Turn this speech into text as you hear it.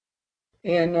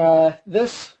In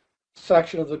this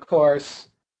section of the course,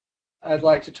 I'd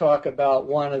like to talk about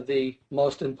one of the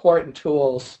most important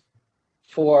tools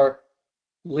for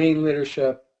lean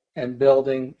leadership and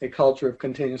building a culture of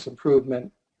continuous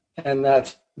improvement, and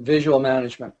that's visual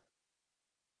management.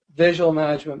 Visual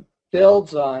management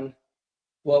builds on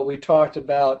what we talked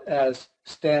about as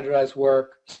standardized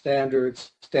work,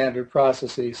 standards, standard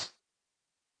processes.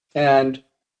 And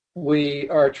we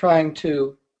are trying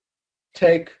to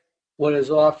take what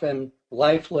is often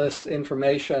lifeless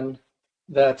information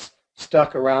that's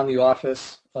stuck around the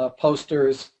office,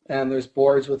 posters, and there's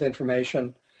boards with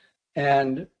information.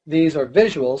 And these are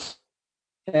visuals,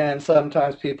 and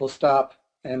sometimes people stop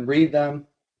and read them,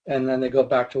 and then they go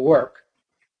back to work.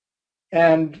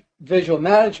 And visual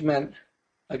management,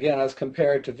 again, as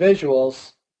compared to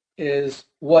visuals, is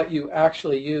what you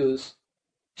actually use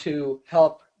to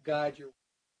help guide your